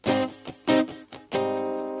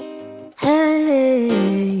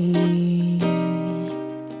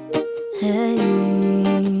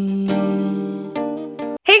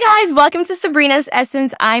guys, welcome to Sabrina's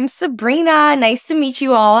Essence. I'm Sabrina. Nice to meet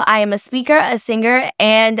you all. I am a speaker, a singer,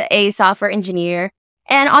 and a software engineer.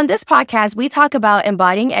 And on this podcast, we talk about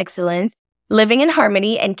embodying excellence, living in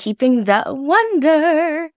harmony, and keeping the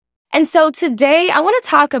wonder. And so today I want to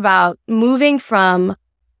talk about moving from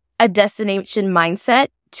a destination mindset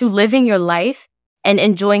to living your life and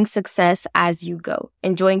enjoying success as you go,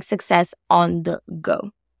 enjoying success on the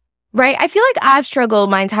go. Right? I feel like I've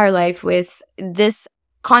struggled my entire life with this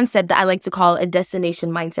concept that I like to call a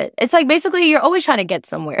destination mindset. It's like basically you're always trying to get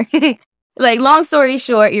somewhere. Like long story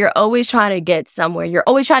short, you're always trying to get somewhere. You're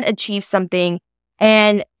always trying to achieve something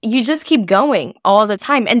and you just keep going all the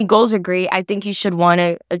time. And goals are great. I think you should want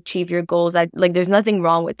to achieve your goals. There's nothing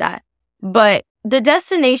wrong with that. But the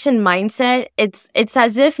destination mindset, it's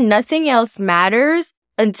as if nothing else matters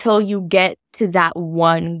until you get to that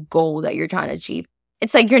one goal that you're trying to achieve.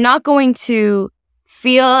 It's like you're not going to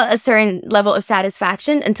feel a certain level of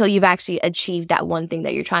satisfaction until you've actually achieved that one thing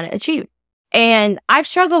that you're trying to achieve. And I've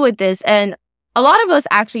struggled with this, and a lot of us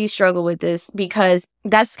actually struggle with this because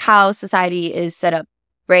that's how society is set up,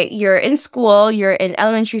 right? You're in school, you're in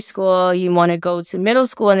elementary school, you want to go to middle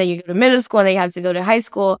school, and then you go to middle school, and then you have to go to high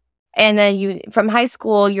school. And then from high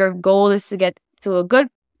school, your goal is to get to a good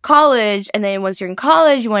college. And then once you're in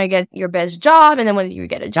college, you want to get your best job. And then when you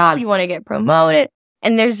get a job, you want to get promoted.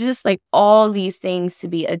 And there's just like all these things to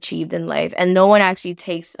be achieved in life. And no one actually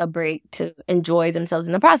takes a break to enjoy themselves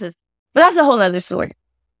in the process. But that's a whole other story.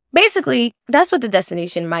 Basically, that's what the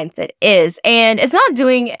destination mindset is. And it's not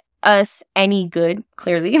doing us any good,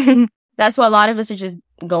 clearly. That's why a lot of us are just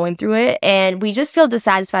going through it. And we just feel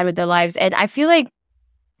dissatisfied with their lives. And I feel like,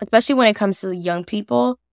 especially when it comes to young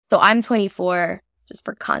people. So I'm 24, just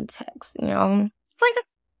for context, it's like a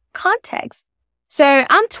context. So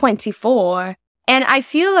I'm 24. And I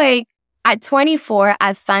feel like at 24,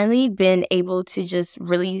 I've finally been able to just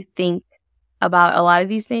really think about a lot of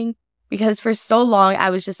these things because for so long, I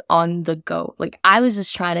was just on the go. Like I was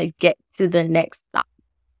just trying to get to the next stop.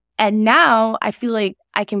 And now I feel like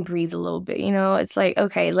I can breathe a little bit, It's like,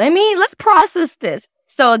 okay, let's process this.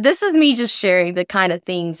 So this is me just sharing the kind of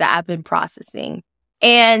things that I've been processing.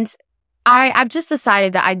 And I've just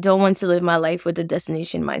decided that I don't want to live my life with a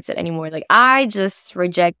destination mindset anymore. Like I just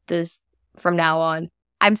reject this from now on.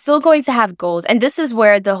 I'm still going to have goals. And this is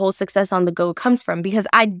where the whole success on the go comes from, because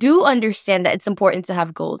I do understand that it's important to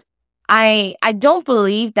have goals. I don't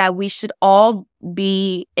believe that we should all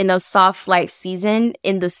be in a soft life season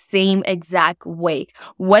in the same exact way.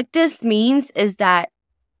 What this means is that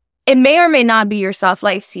it may or may not be your soft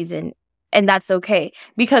life season, and that's okay.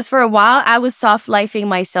 Because for a while, I was soft lifing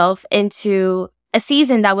myself into a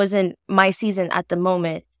season that wasn't my season at the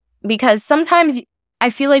moment. Because sometimes I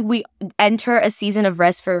feel like we enter a season of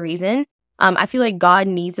rest for a reason. I feel like God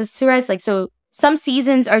needs us to rest. So some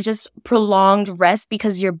seasons are just prolonged rest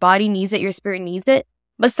because your body needs it, your spirit needs it.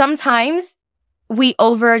 But sometimes we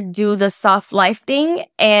overdo the soft life thing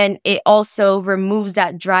and it also removes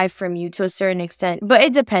that drive from you to a certain extent. But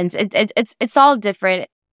it depends. It's all different.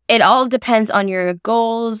 It all depends on your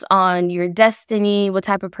goals, on your destiny, what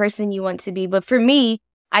type of person you want to be. But for me,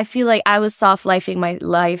 I feel like I was soft lifing my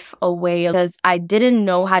life away because I didn't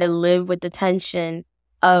know how to live with the tension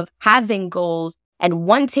of having goals and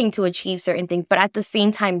wanting to achieve certain things, but at the same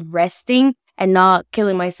time resting and not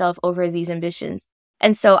killing myself over these ambitions.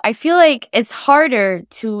 And so I feel like it's harder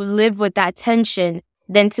to live with that tension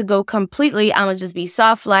than to go completely, I'm going to just be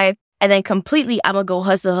soft life, and then completely, I'm going to go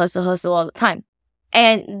hustle all the time.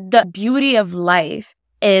 And the beauty of life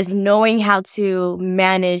is knowing how to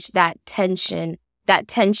manage that tension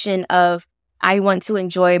of I want to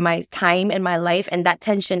enjoy my time and my life, and that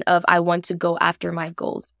tension of I want to go after my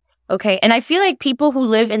goals. Okay. And I feel like people who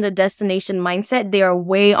live in the destination mindset, they are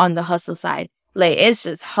way on the hustle side. Like it's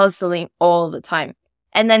just hustling all the time.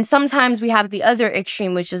 And then sometimes we have the other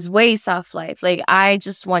extreme, which is way soft life. Like I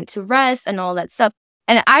just want to rest and all that stuff.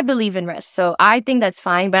 And I believe in rest. So I think that's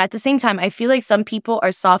fine. But at the same time, I feel like some people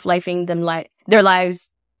are soft lifing their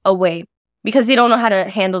lives away because they don't know how to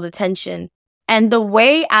handle the tension. And the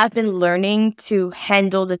way I've been learning to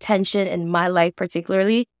handle the tension in my life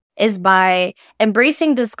particularly is by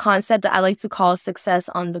embracing this concept that I like to call success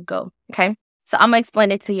on the go. Okay. So I'm going to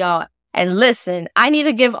explain it to y'all. And listen, I need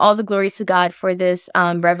to give all the glory to God for this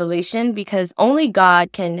revelation because only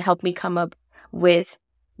God can help me come up with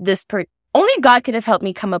this only God could have helped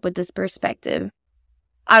me come up with this perspective.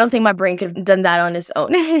 I don't think my brain could have done that on its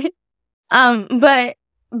own. But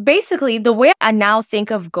basically, the way I now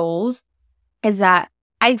think of goals is that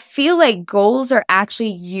I feel like goals are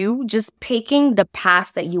actually you just picking the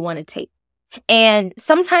path that you want to take. And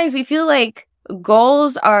sometimes we feel like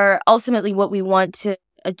goals are ultimately what we want to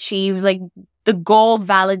achieved. Like the goal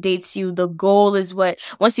validates you. The goal is what,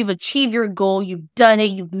 once you've achieved your goal, you've done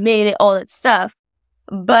it, you've made it, all that stuff.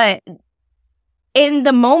 But in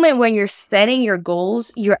the moment when you're setting your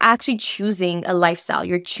goals, you're actually choosing a lifestyle.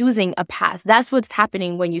 You're choosing a path. That's what's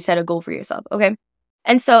happening when you set a goal for yourself. Okay.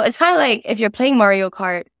 And so it's kind of like if you're playing Mario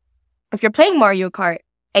Kart,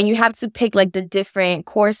 and you have to pick like the different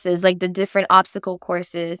courses, like the different obstacle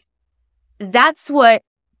courses, that's what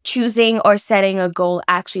choosing or setting a goal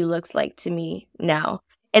actually looks like to me now.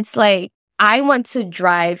 It's like, I want to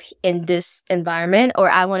drive in this environment, or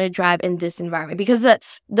I want to drive in this environment, because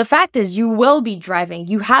the fact is you will be driving.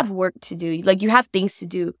 You have work to do. Like you have things to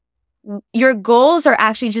do. Your goals are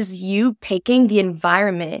actually just you picking the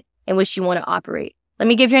environment in which you want to operate. Let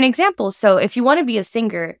me give you an example. So if you want to be a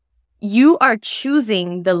singer, you are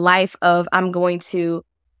choosing the life of, I'm going to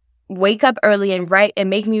wake up early and write and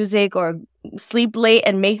make music, or sleep late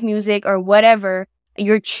and make music, or whatever.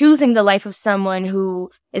 You're choosing the life of someone who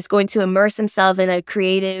is going to immerse himself in a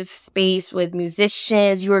creative space with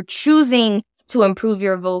musicians. You're choosing to improve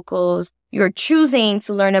your vocals. You're choosing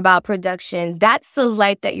to learn about production. That's the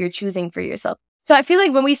life that you're choosing for yourself. So I feel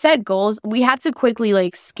like when we set goals, we have to quickly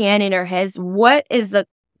like scan in our heads, what is the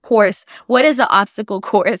course? What is the obstacle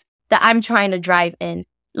course that I'm trying to drive in?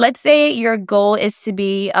 Let's say your goal is to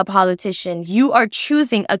be a politician. You are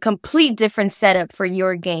choosing a complete different setup for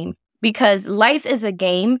your game, because life is a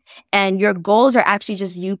game and your goals are actually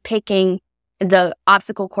just you picking the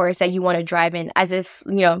obstacle course that you want to drive in, as if,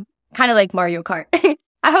 kind of like Mario Kart.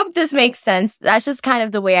 I hope this makes sense. That's just kind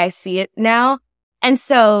of the way I see it now. And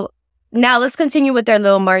so now let's continue with our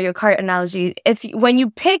little Mario Kart analogy. When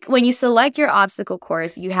you select your obstacle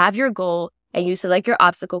course, you have your goal and you select your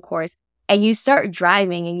obstacle course and you start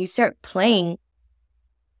driving and you start playing.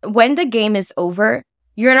 When the game is over,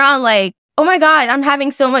 you're not like, oh my God, I'm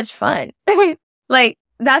having so much fun. Like,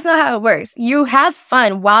 that's not how it works. You have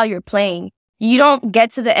fun while you're playing. You don't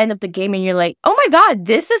get to the end of the game and you're like, oh my God,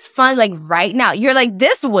 this is fun. Like right now, you're like,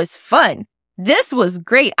 this was fun. This was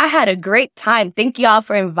great. I had a great time. Thank y'all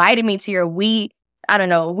for inviting me to your Wii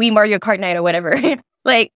Mario Kart night or whatever.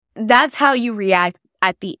 Like, that's how you react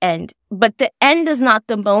at the end. But the end is not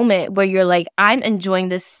the moment where you're like, I'm enjoying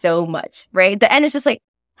this so much, right? The end is just like,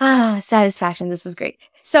 satisfaction. This was great.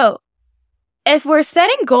 So if we're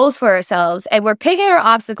setting goals for ourselves and we're picking our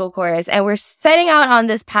obstacle course and we're setting out on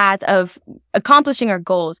this path of accomplishing our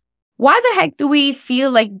goals, why the heck do we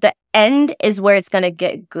feel like the end is where it's going to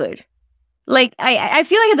get good? Like, I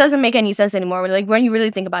feel like it doesn't make any sense anymore. Like, when you really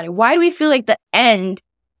think about it, why do we feel like the end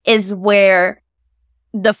is where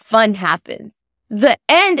the fun happens? The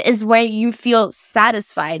end is where you feel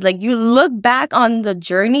satisfied. Like, you look back on the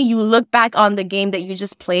journey, you look back on the game that you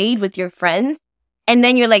just played with your friends, and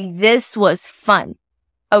then you're like, this was fun.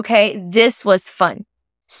 Okay, this was fun.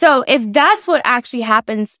 So if that's what actually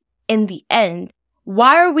happens in the end,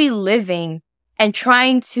 why are we living and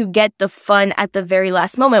trying to get the fun at the very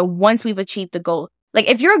last moment once we've achieved the goal? Like,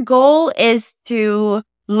 if your goal is to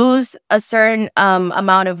lose a certain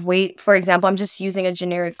amount of weight, for example, I'm just using a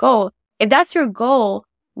generic goal. If that's your goal,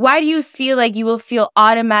 why do you feel like you will feel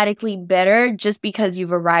automatically better just because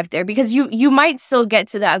you've arrived there? Because you might still get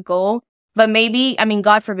to that goal, but maybe,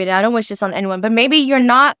 God forbid, I don't wish this on anyone, but maybe you're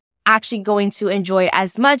not actually going to enjoy it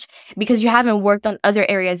as much because you haven't worked on other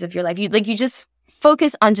areas of your life. You just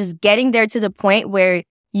focus on just getting there to the point where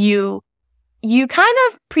you kind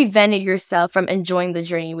of prevented yourself from enjoying the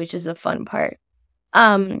journey, which is the fun part.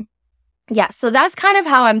 So that's kind of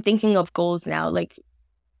how I'm thinking of goals now. Like,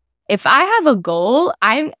 if I have a goal,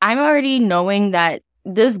 I'm already knowing that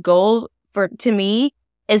this goal to me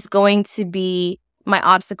is going to be my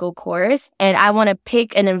obstacle course, and I want to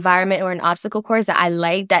pick an environment or an obstacle course that I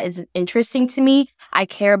like, that is interesting to me. I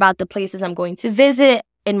care about the places I'm going to visit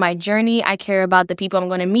in my journey. I care about the people I'm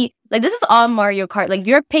going to meet. Like, this is all Mario Kart. Like,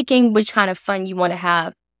 you're picking which kind of fun you want to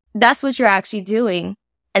have. That's what you're actually doing.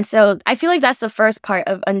 And so I feel like that's the first part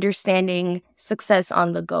of understanding success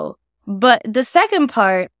on the go. But the second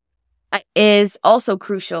part is also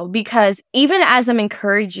crucial, because even as I'm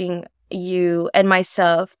encouraging you and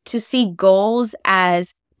myself to see goals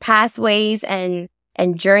as pathways and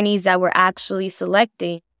journeys that we're actually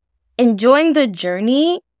selecting, enjoying the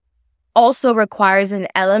journey also requires an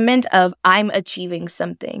element of I'm achieving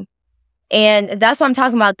something. And that's why I'm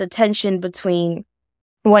talking about the tension between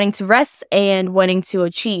wanting to rest and wanting to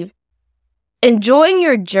achieve. Enjoying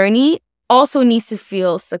your journey also needs to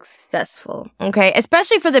feel successful, okay?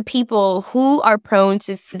 Especially for the people who are prone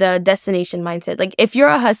to the destination mindset. Like, if you're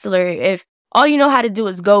a hustler, if all you know how to do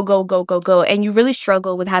is go, go, go, go, go, and you really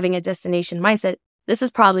struggle with having a destination mindset, this is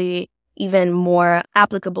probably even more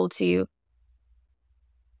applicable to you.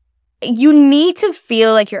 you need to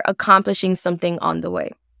feel like you're accomplishing something on the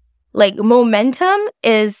way. Like, momentum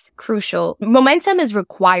is crucial. Momentum is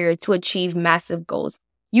required to achieve massive goals.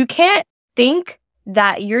 You can't think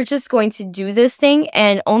that you're just going to do this thing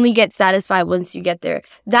and only get satisfied once you get there.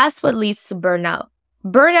 That's what leads to burnout.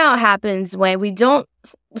 Burnout happens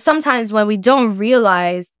sometimes when we don't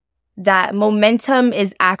realize that momentum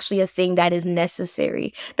is actually a thing that is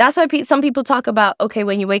necessary. That's why some people talk about, okay,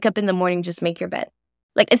 when you wake up in the morning, just make your bed.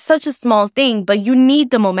 Like, it's such a small thing, but you need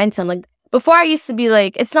the momentum. Like, before I used to be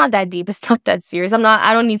like, it's not that deep. It's not that serious.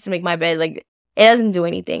 I don't need to make my bed. Like, it doesn't do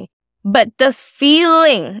anything. But the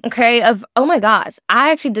feeling, okay, of, oh my gosh,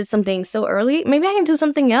 I actually did something so early. Maybe I can do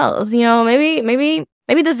something else. Maybe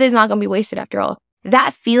this day's not going to be wasted after all.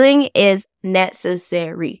 That feeling is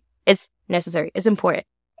necessary. It's necessary. It's important.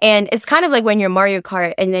 And it's kind of like when you're Mario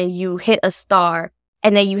Kart and then you hit a star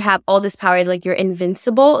and then you have all this power, like you're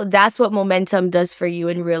invincible. That's what momentum does for you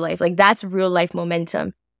in real life. Like, that's real life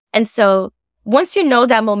momentum. And so once you know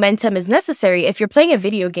that momentum is necessary, if you're playing a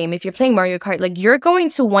video game, if you're playing Mario Kart, like, you're going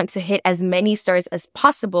to want to hit as many stars as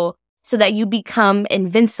possible so that you become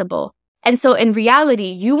invincible. And so in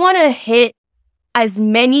reality, you want to hit as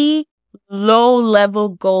many low-level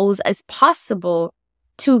goals as possible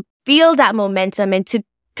to feel that momentum and to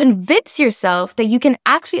convince yourself that you can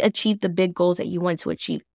actually achieve the big goals that you want to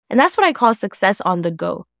achieve. And that's what I call success on the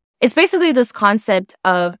go. It's basically this concept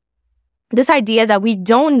of this idea that we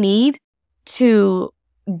don't need to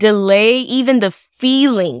delay even the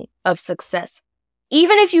feeling of success.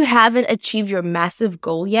 Even if you haven't achieved your massive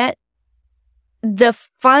goal yet, the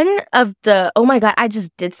fun of the, oh my God, I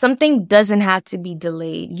just did something doesn't have to be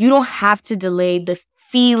delayed. You don't have to delay the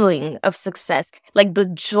feeling of success, like the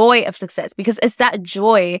joy of success, because it's that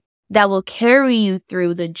joy that will carry you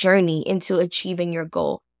through the journey into achieving your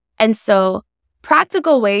goal. And so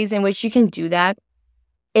practical ways in which you can do that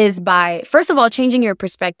is by, first of all, changing your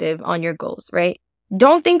perspective on your goals, right?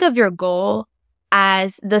 Don't think of your goal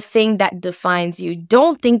as the thing that defines you.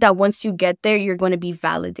 Don't think that once you get there, you're going to be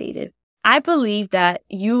validated. I believe that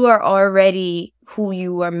you are already who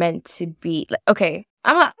you are meant to be. Like, okay,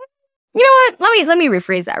 you know what? Let me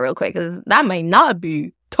rephrase that real quick, because that might not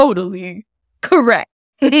be totally correct.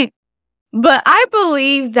 But I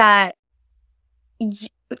believe that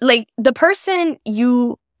like the person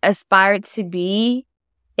you aspire to be,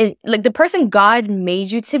 like the person God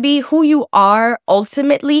made you to be, who you are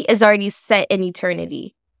ultimately is already set in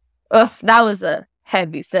eternity. Ugh, that was a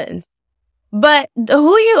heavy sentence. But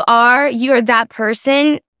who you are that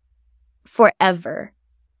person forever.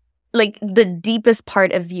 Like, the deepest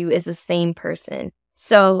part of you is the same person.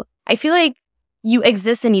 So I feel like you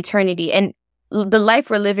exist in eternity, and the life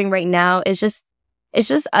we're living right now is just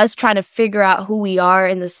us trying to figure out who we are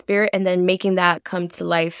in the spirit and then making that come to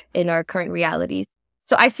life in our current realities.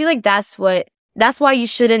 So I feel like that's why you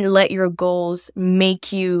shouldn't let your goals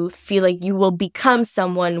make you feel like you will become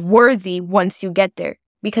someone worthy once you get there,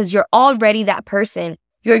 because you're already that person.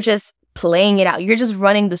 You're just playing it out. You're just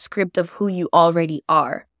running the script of who you already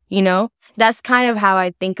are. You know, that's kind of how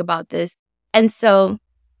I think about this. And so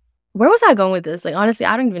where was I going with this? Like, honestly,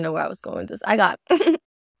 I don't even know where I was going with this. I got a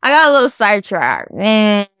little sidetracked.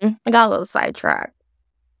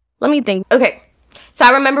 Let me think. Okay. So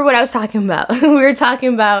I remember what I was talking about. We were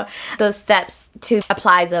talking about the steps to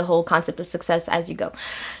apply the whole concept of success as you go,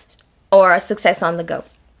 or success on the go.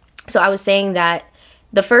 So I was saying that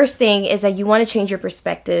the first thing is that you want to change your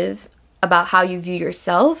perspective about how you view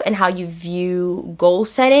yourself and how you view goal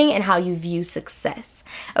setting and how you view success.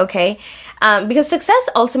 Okay? Because success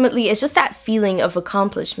ultimately is just that feeling of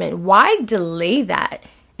accomplishment. Why delay that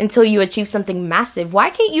until you achieve something massive?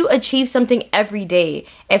 Why can't you achieve something every day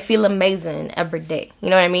and feel amazing every day?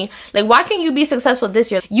 You know what I mean? Like, why can't you be successful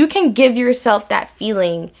this year? You can give yourself that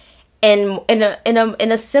feeling in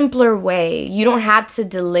a simpler way. You don't have to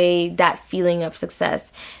delay that feeling of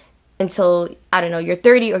success until, I don't know, you're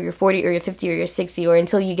 30 or you're 40 or you're 50 or you're 60, or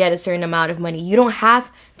until you get a certain amount of money. You don't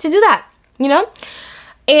have to do that, you know?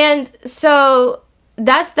 And so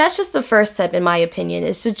that's just the first step, in my opinion,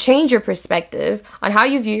 is to change your perspective on how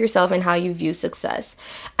you view yourself and how you view success.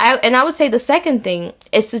 I would say the second thing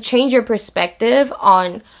is to change your perspective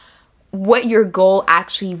on what your goal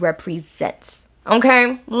actually represents.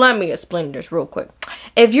 Okay, let me explain this real quick.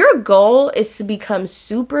 If your goal is to become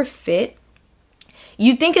super fit,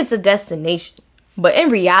 you think it's a destination. But in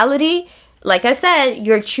reality, like I said,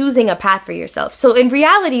 you're choosing a path for yourself. So in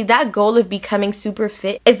reality, that goal of becoming super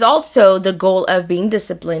fit is also the goal of being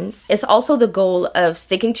disciplined. It's also the goal of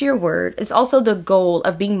sticking to your word. It's also the goal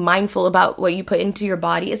of being mindful about what you put into your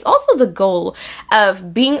body. It's also the goal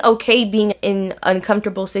of being okay being in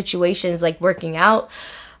uncomfortable situations like working out.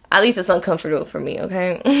 At least it's uncomfortable for me,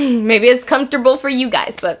 okay? Maybe it's comfortable for you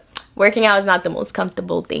guys, but working out is not the most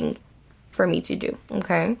comfortable thing for me to do,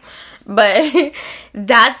 okay? But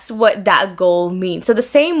that's what that goal means. So the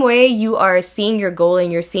same way you are seeing your goal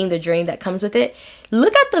and you're seeing the journey that comes with it,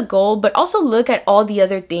 look at the goal, but also look at all the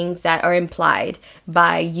other things that are implied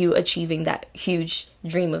by you achieving that huge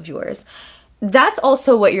dream of yours. That's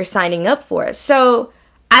also what you're signing up for. So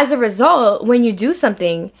as a result, when you do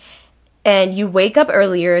something and you wake up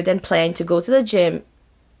earlier than planned to go to the gym,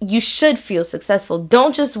 you should feel successful.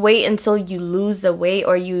 Don't just wait until you lose the weight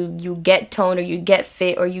or you get toned or you get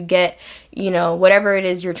fit or you get, whatever it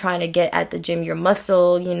is you're trying to get at the gym, your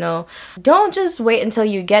muscle, Don't just wait until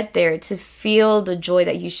you get there to feel the joy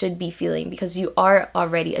that you should be feeling, because you are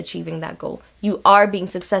already achieving that goal. You are being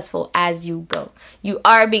successful as you go. You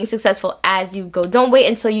are being successful as you go. Don't wait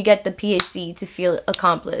until you get the PhD to feel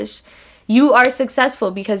accomplished. You are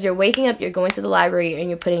successful because you're waking up, you're going to the library, and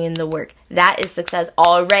you're putting in the work. That is success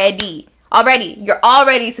already. You're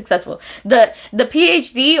already successful. The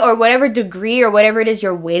PhD or whatever degree or whatever it is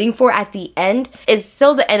you're waiting for at the end is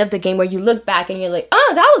still the end of the game, where you look back and you're like,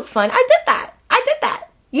 oh, that was fun. I did that.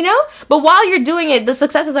 But while you're doing it, the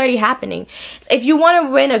success is already happening. If you want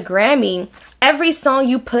to win a Grammy, every song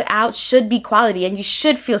you put out should be quality, and you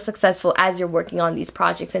should feel successful as you're working on these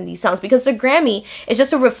projects and these songs, because the Grammy is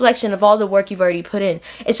just a reflection of all the work you've already put in.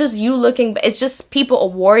 It's just it's just people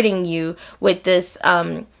awarding you with this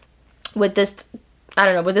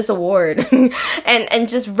award and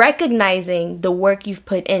just recognizing the work you've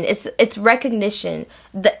put in. It's recognition.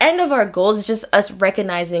 The end of our goals is just us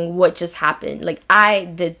recognizing what just happened. Like, I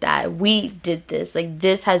did that. We did this. Like,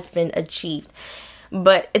 this has been achieved.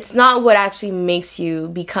 But it's not what actually makes you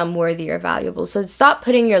become worthy or valuable. So stop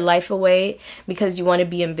putting your life away because you want to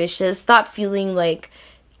be ambitious. Stop feeling like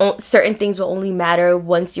certain things will only matter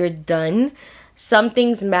once you're done. Some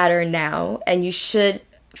things matter now, and you should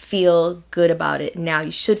feel good about it now. You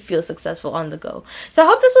should feel successful on the go. So I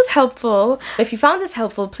hope this was helpful. If you found this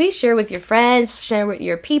helpful, please share with your friends, share with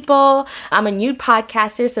your people. I'm a new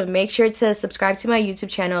podcaster, so make sure to subscribe to my YouTube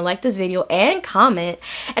channel, like this video, and comment.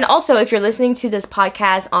 And also, if you're listening to this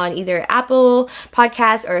podcast on either Apple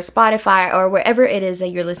Podcasts or Spotify or wherever it is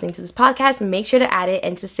that you're listening to this podcast, make sure to add it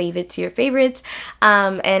and to save it to your favorites.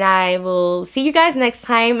 And I will see you guys next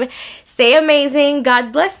time. Stay amazing.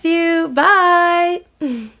 God bless you. Bye.